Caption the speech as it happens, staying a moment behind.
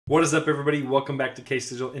What is up, everybody? Welcome back to Case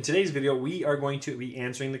Digital. In today's video, we are going to be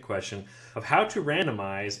answering the question of how to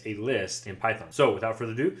randomize a list in Python. So without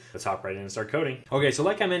further ado, let's hop right in and start coding. Okay, so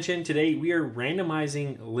like I mentioned, today we are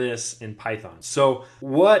randomizing lists in Python. So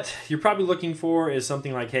what you're probably looking for is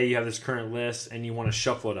something like, hey, you have this current list and you want to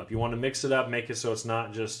shuffle it up. You want to mix it up, make it so it's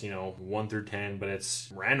not just, 1 through 10, but it's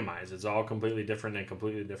randomized. It's all completely different in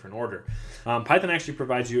completely different order. Python actually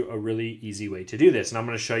provides you a really easy way to do this. And I'm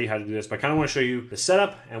going to show you how to do this, but I kind of want to show you the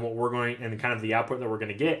setup and what we're going and kind of the output that we're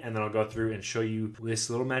going to get, and then I'll go through and show you this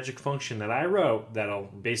little magic function that I wrote that'll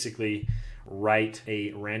basically write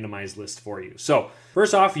a randomized list for you. So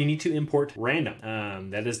first off, you need to import random.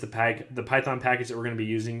 That is the Python package that we're going to be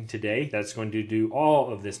using today. That's going to do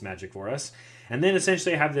all of this magic for us. And then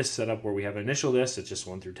essentially I have this set up where we have an initial list. It's just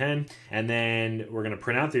 1 through 10. And then we're going to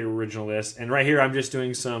print out the original list. And right here, I'm just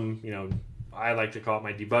doing some, I like to call it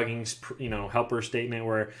my debugging, helper statement,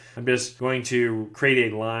 where I'm just going to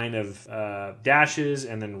create a line of dashes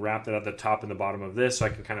and then wrap that at the top and the bottom of this so I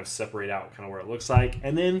can kind of separate out kind of where it looks like.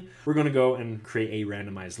 And then we're going to go and create a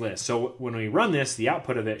randomized list. So when we run this, the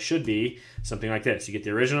output of it should be something like this. You get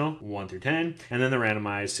the original 1 through 10, and then the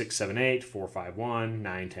randomized 6, 7, 8, 4, 5, 1,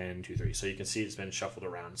 9, 10, 2, 3. So you can see it's been shuffled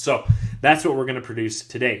around. So that's what we're going to produce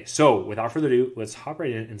today. So without further ado, let's hop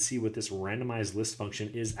right in and see what this randomized list function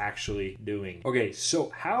is actually doing. Okay, so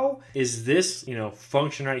how is this,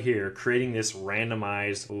 function right here creating this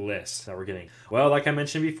randomized list that we're getting? Well, like I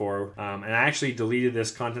mentioned before, and I actually deleted this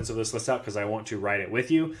contents of this list out because I want to write it with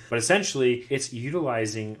you, but essentially it's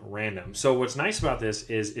utilizing random. So what's nice about this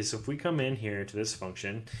is if we come in here to this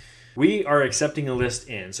function, we are accepting a list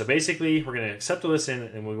in. So basically, we're going to accept a list in,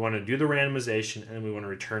 and we want to do the randomization, and then we want to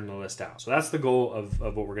return the list out. So that's the goal of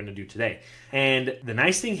what we're going to do today. And the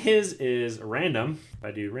nice thing is random. If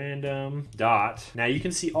I do random dot, now you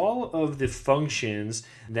can see all of the functions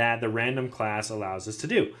that the random class allows us to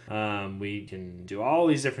do. We can do all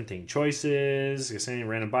these different things. Choices,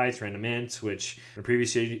 random bytes, random ints, which in a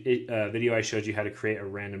previous video I showed you how to create a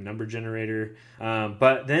random number generator.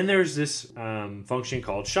 But then there's this function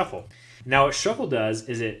called shuffle. Now what shuffle does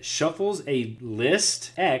is it shuffles a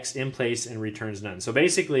list X in place and returns none. So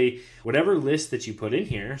basically, whatever list that you put in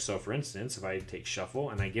here, so for instance, if I take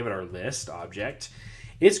shuffle and I give it our list object,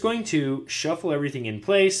 it's going to shuffle everything in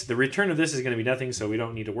place. The return of this is going to be nothing, so we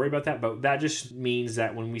don't need to worry about that. But that just means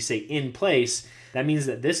that when we say in place, that means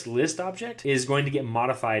that this list object is going to get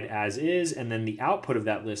modified as is, and then the output of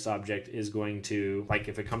that list object is going to, like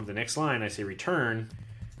if it comes to the next line, I say return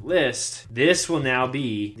list, this will now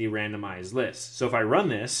be the randomized list. So if I run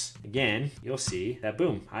this again, you'll see that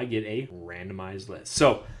boom, I get a randomized list.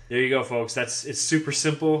 So there you go, folks. It's super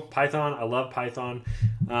simple. Python, I love Python,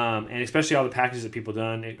 and especially all the packages that people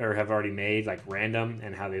done or have already made, like random,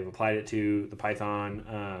 and how they've applied it to the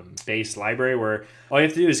Python base library, where all you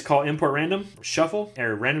have to do is call import random shuffle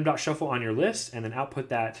or random.shuffle on your list, and then output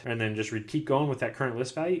that, and then just keep going with that current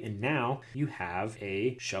list value, and now you have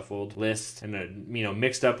a shuffled list and a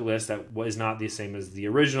mixed up list that was not the same as the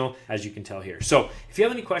original, as you can tell here. So if you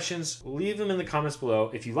have any questions, leave them in the comments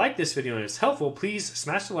below. If you like this video and it's helpful, please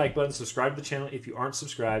smash the like button, subscribe to the channel if you aren't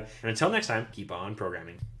subscribed, and until next time, keep on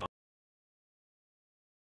programming.